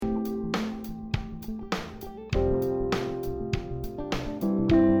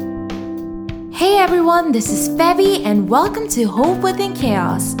Hey everyone, this is Febby and welcome to Hope Within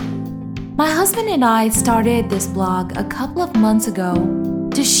Chaos. My husband and I started this blog a couple of months ago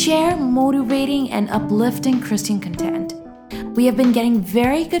to share motivating and uplifting Christian content. We have been getting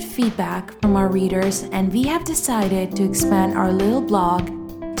very good feedback from our readers and we have decided to expand our little blog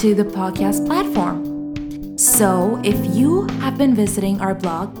to the podcast platform. So if you have been visiting our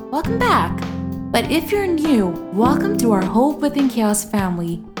blog, welcome back. But if you're new, welcome to our Hope Within Chaos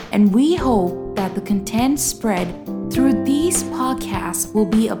family, and we hope that the content spread through these podcasts will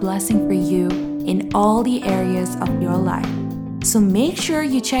be a blessing for you in all the areas of your life. So make sure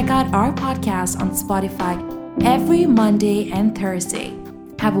you check out our podcast on Spotify every Monday and Thursday.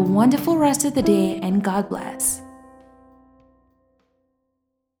 Have a wonderful rest of the day and God bless.